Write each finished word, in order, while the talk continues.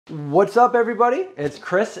What's up everybody? It's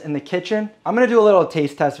Chris in the kitchen. I'm gonna do a little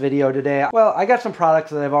taste test video today. Well, I got some products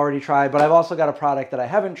that I've already tried, but I've also got a product that I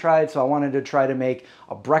haven't tried, so I wanted to try to make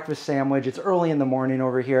a breakfast sandwich. It's early in the morning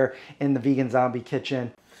over here in the Vegan Zombie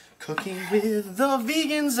kitchen. Cooking with the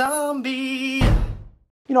Vegan Zombie.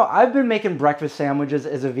 You know, I've been making breakfast sandwiches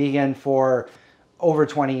as a vegan for over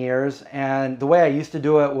 20 years, and the way I used to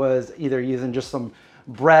do it was either using just some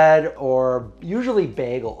bread or usually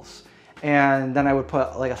bagels. And then I would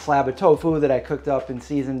put like a slab of tofu that I cooked up and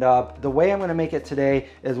seasoned up. The way I'm gonna make it today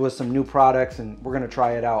is with some new products, and we're gonna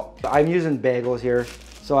try it out. I'm using bagels here.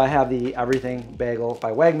 So I have the Everything Bagel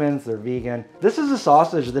by Wegmans. They're vegan. This is a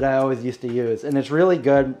sausage that I always used to use, and it's really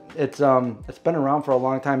good. It's been around for a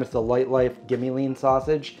long time. It's the Light Life Gimme Lean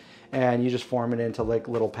sausage, and you just form it into like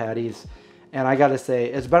little patties. And I gotta say,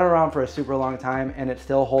 it's been around for a super long time, and it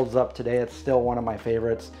still holds up today. It's still one of my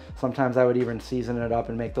favorites. Sometimes I would even season it up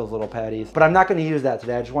and make those little patties. But I'm not gonna use that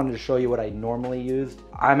today. I just wanted to show you what I normally used.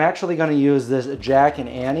 I'm actually gonna use this Jack and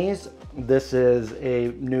Annie's. This is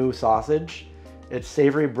a new sausage. It's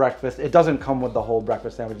savory breakfast. It doesn't come with the whole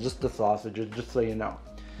breakfast sandwich, just the sausages, just so you know.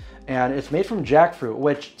 And it's made from jackfruit,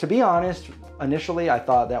 which, to be honest, initially I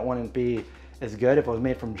thought that wouldn't be as good if it was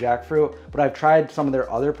made from jackfruit, but I've tried some of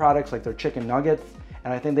their other products, like their chicken nuggets,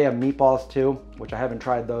 and I think they have meatballs too, which I haven't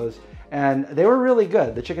tried those, and they were really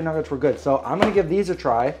good. The chicken nuggets were good, so I'm gonna give these a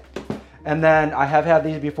try. And then I have had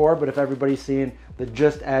these before, but if everybody's seen the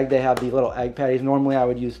Just Egg, they have the little egg patties. Normally I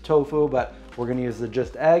would use tofu, but we're gonna use the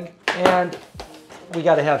Just Egg. And we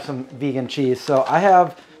gotta have some vegan cheese. So I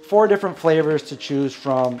have 4 different flavors to choose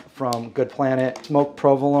from Good Planet. Smoked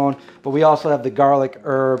provolone, but we also have the garlic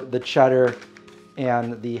herb, the cheddar,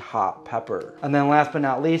 and the hot pepper. And then last but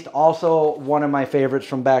not least, also one of my favorites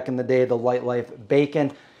from back in the day, the Light Life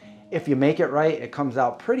bacon. If you make it right, it comes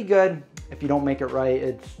out pretty good. If you don't make it right,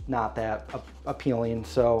 it's not that appealing.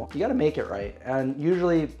 So you gotta make it right. And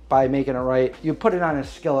usually by making it right, you put it on a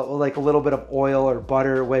skillet with like a little bit of oil or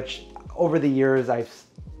butter, which over the years I've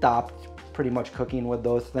stopped pretty much cooking with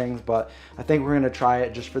those things, but I think we're gonna try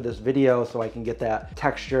it just for this video so I can get that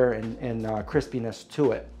texture and crispiness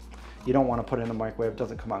to it. You don't wanna put it in the microwave, it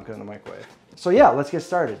doesn't come out good in the microwave. So yeah, let's get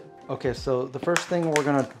started. Okay, so the first thing we're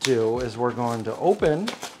gonna do is we're going to open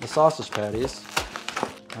the sausage patties,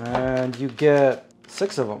 and you get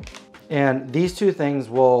 6 of them. And these 2 things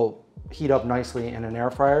will heat up nicely in an air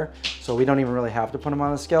fryer, so we don't even really have to put them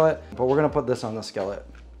on the skillet, but we're gonna put this on the skillet.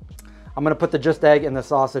 I'm gonna put the Just Egg and the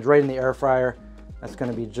sausage right in the air fryer. That's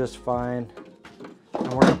gonna be just fine.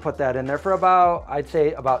 And we're gonna put that in there for about, I'd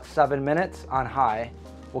say about 7 minutes on high.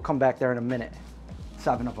 We'll come back there in a minute.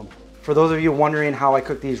 7 of them. For those of you wondering how I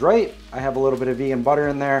cook these right, I have a little bit of vegan butter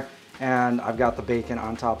in there, and I've got the bacon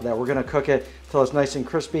on top of that. We're gonna cook it till it's nice and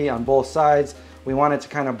crispy on both sides. We want it to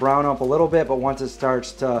kind of brown up a little bit, but once it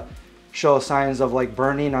starts to show signs of like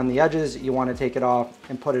burning on the edges, you want to take it off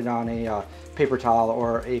and put it on a paper towel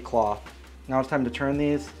or a cloth. Now it's time to turn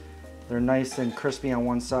these. They're nice and crispy on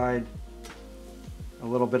one side. A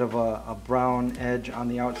little bit of a brown edge on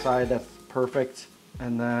the outside, that's perfect.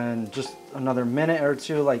 And then just another minute or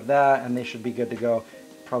 2 like that, and they should be good to go.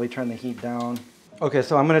 Probably turn the heat down. Okay,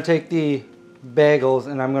 so I'm gonna take the bagels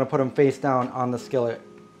and I'm gonna put them face down on the skillet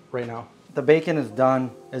right now. The bacon is done,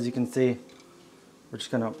 as you can see. We're just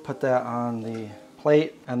gonna put that on the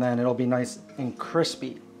plate, and then it'll be nice and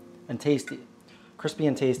crispy and tasty. Crispy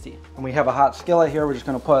and tasty. And we have a hot skillet here. We're just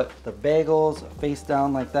gonna put the bagels face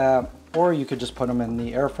down like that, or you could just put them in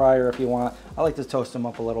the air fryer if you want. I like to toast them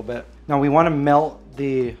up a little bit. Now we wanna melt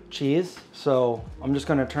the cheese, so I'm just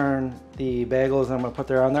gonna turn the bagels and I'm gonna put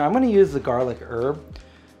that on there. I'm gonna use the garlic herb.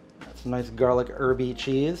 That's a nice garlic herby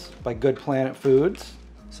cheese by Good Planet Foods.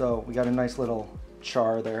 So we got a nice little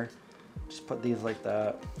char there. Just put these like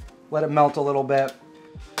that. Let it melt a little bit.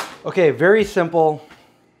 Okay, very simple.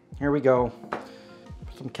 Here we go.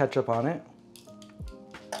 Put some ketchup on it.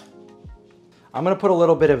 I'm gonna put a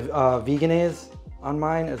little bit of Vegenaise on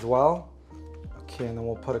mine as well. Okay, and then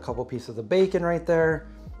we'll put a couple pieces of bacon right there,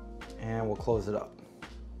 and we'll close it up.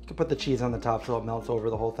 You can put the cheese on the top so it melts over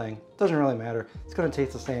the whole thing. Doesn't really matter. It's gonna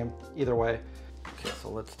taste the same either way. Okay, so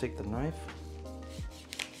let's take the knife.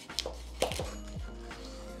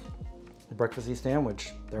 Breakfasty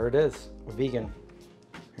sandwich. There it is, vegan.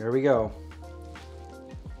 Here we go.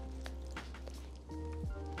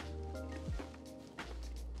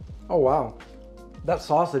 Oh wow, that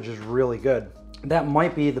sausage is really good. That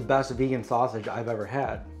might be the best vegan sausage I've ever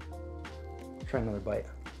had. Try another bite.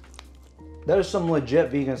 That is some legit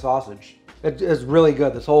vegan sausage. It is really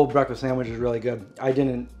good. This whole breakfast sandwich is really good. I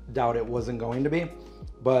didn't doubt it wasn't going to be,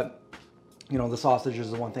 but you know, the sausage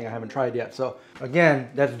is the one thing I haven't tried yet. So again,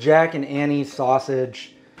 that's Jack and Annie's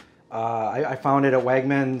sausage. I found it at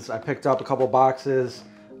Wegmans. I picked up a couple boxes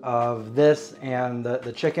of this and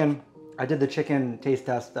the chicken. I did the chicken taste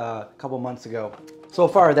test a couple months ago. So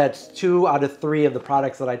far, that's 2 out of 3 of the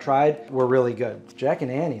products that I tried were really good. Jack and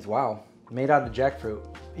Annie's, wow. Made out of jackfruit.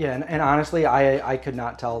 Yeah, and honestly, I could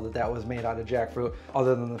not tell that that was made out of jackfruit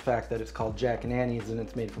other than the fact that it's called Jack and Annie's and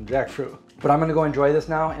it's made from jackfruit. But I'm gonna go enjoy this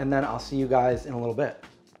now and then I'll see you guys in a little bit.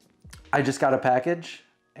 I just got a package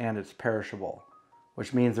and it's perishable,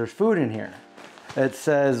 which means there's food in here. It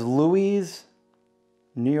says Louie's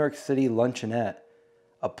New York City Luncheonette,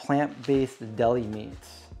 a plant-based deli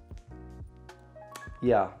meats.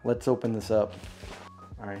 Yeah, let's open this up.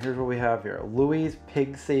 All right, here's what we have here. Louie's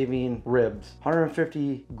pig-saving ribs,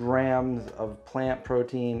 150 grams of plant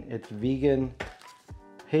protein. It's vegan.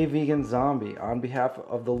 Hey, vegan zombie. On behalf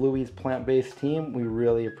of the Louie's plant-based team, we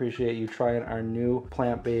really appreciate you trying our new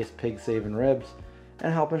plant-based pig-saving ribs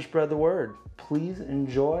and helping spread the word. Please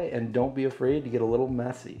enjoy and don't be afraid to get a little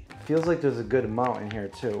messy. Feels like there's a good amount in here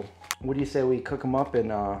too. What do you say we cook them up and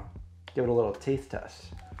give it a little taste test?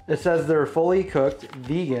 It says they're fully cooked,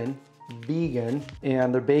 vegan,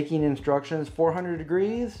 and their baking instructions, 400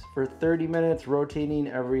 degrees for 30 minutes, rotating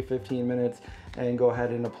every 15 minutes, and go ahead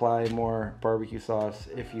and apply more barbecue sauce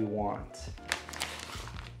if you want.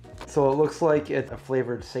 So it looks like it's a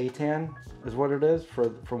flavored seitan is what it is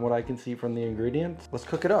from what I can see from the ingredients. Let's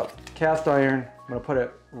cook it up. Cast iron, I'm gonna put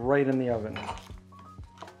it right in the oven.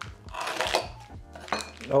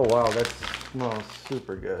 Oh wow, that smells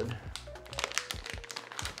super good.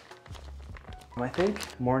 I think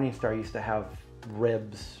Morningstar used to have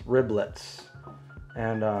riblets,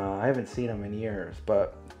 and I haven't seen them in years,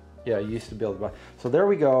 but yeah, you used to be able to buy. So there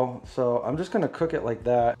we go. So I'm just gonna cook it like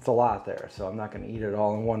that. It's a lot there, so I'm not gonna eat it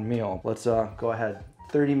all in one meal. Let's go ahead.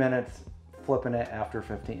 30 minutes, flipping it after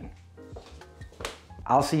 15.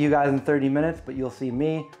 I'll see you guys in 30 minutes, but you'll see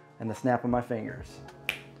me in the snap of my fingers.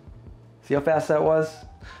 See how fast that was?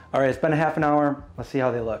 All right, it's been a half an hour. Let's see how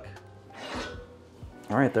they look.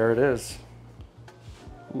 All right, there it is.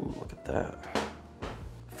 Ooh, look at that.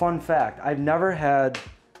 Fun fact, I've never had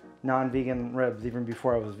non-vegan ribs even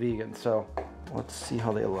before I was vegan, so let's see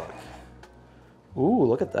how they look. Ooh,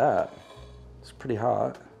 look at that. It's pretty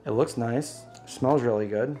hot. It looks nice. It smells really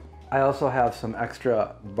good. I also have some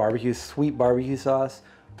extra sweet barbecue sauce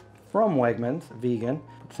from Wegmans, vegan.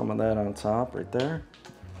 Put some of that on top right there.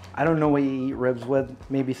 I don't know what you eat ribs with,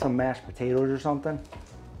 maybe some mashed potatoes or something.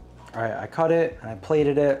 All right, I cut it and I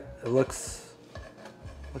plated it. It looks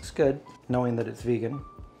good, knowing that it's vegan.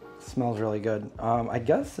 It smells really good. I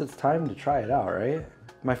guess it's time to try it out, right?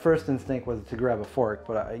 My first instinct was to grab a fork,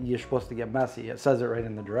 but you're supposed to get messy. It says it right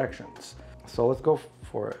in the directions. So let's go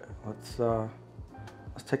for it.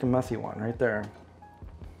 Let's take a messy one right there.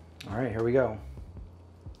 All right, here we go.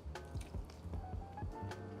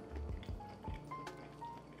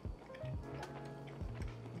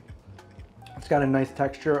 It's got a nice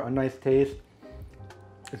texture, a nice taste.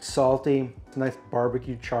 It's salty, it's nice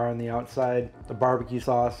barbecue char on the outside. The barbecue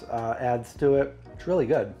sauce adds to it. It's really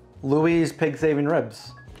good. Louie's pig-saving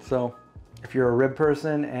ribs. So if you're a rib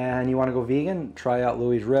person and you want to go vegan, try out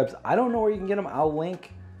Louie's ribs. I don't know where you can get them. I'll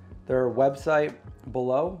link their website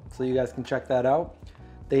below so you guys can check that out.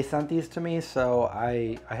 They sent these to me, so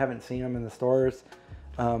I haven't seen them in the stores,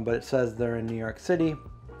 but it says they're in New York City.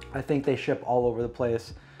 I think they ship all over the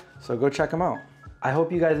place, so go check them out. I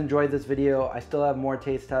hope you guys enjoyed this video. I still have more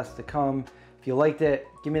taste tests to come. If you liked it,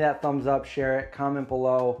 give me that thumbs up, share it, comment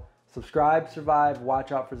below, subscribe, survive,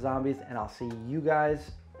 watch out for zombies, and I'll see you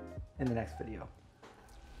guys in the next video.